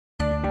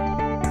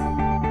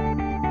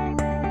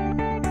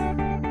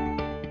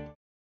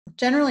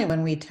Generally,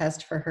 when we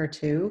test for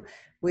HER2,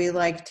 we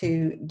like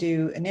to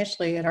do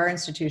initially at our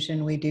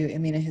institution, we do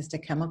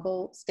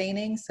immunohistochemical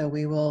staining. So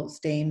we will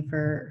stain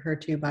for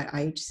HER2 by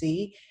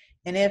IHC.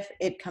 And if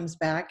it comes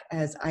back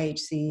as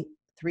IHC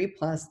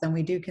 3+, then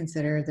we do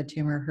consider the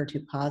tumor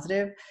HER2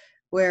 positive.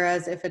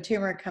 Whereas if a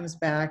tumor comes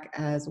back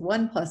as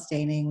 1+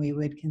 staining, we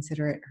would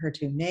consider it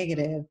HER2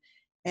 negative.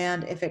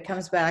 And if it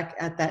comes back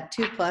at that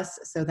 2+,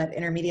 so that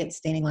intermediate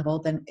staining level,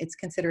 then it's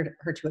considered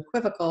HER2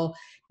 equivocal,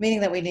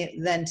 meaning that we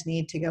then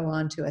need to go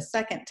on to a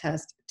second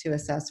test to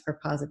assess for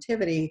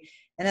positivity.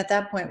 And at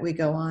that point, we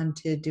go on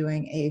to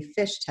doing a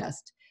FISH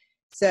test.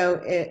 So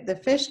the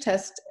FISH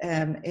test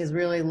is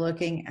really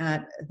looking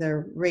at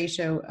the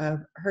ratio of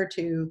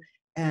HER2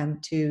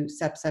 to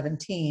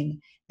CEP17.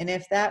 And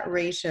if that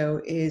ratio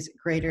is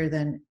greater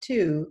than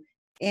 2,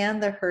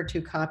 and the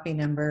HER2 copy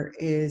number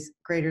is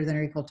greater than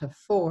or equal to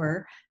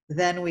 4,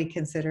 then we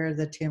consider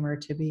the tumor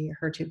to be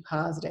HER2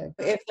 positive.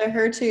 If the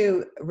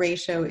HER2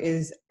 ratio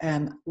is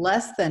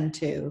less than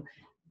 2,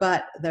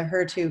 but the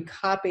HER2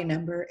 copy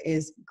number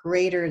is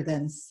greater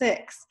than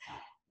 6,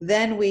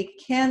 then we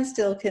can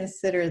still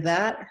consider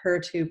that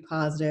HER2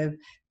 positive.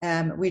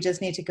 We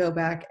just need to go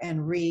back and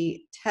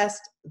retest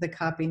the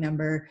copy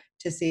number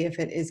to see if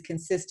it is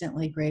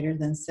consistently greater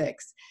than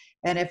 6.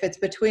 And if it's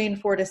between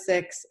 4 to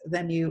 6,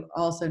 then you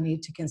also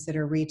need to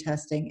consider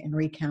retesting and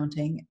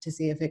recounting to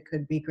see if it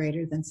could be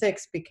greater than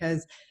 6,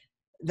 because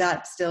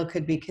that still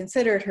could be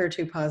considered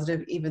HER2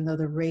 positive, even though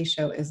the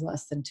ratio is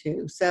less than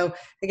 2. So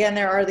again,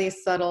 there are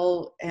these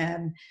subtle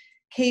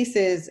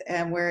cases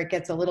where it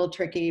gets a little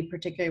tricky,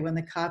 particularly when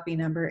the copy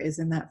number is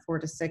in that 4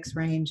 to 6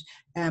 range,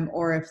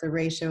 or if the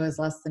ratio is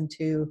less than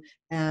 2.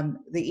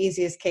 The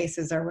easiest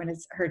cases are when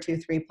it's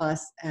HER2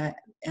 3+,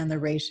 and the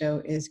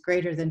ratio is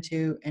greater than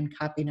 2 and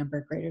copy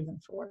number greater than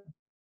 4.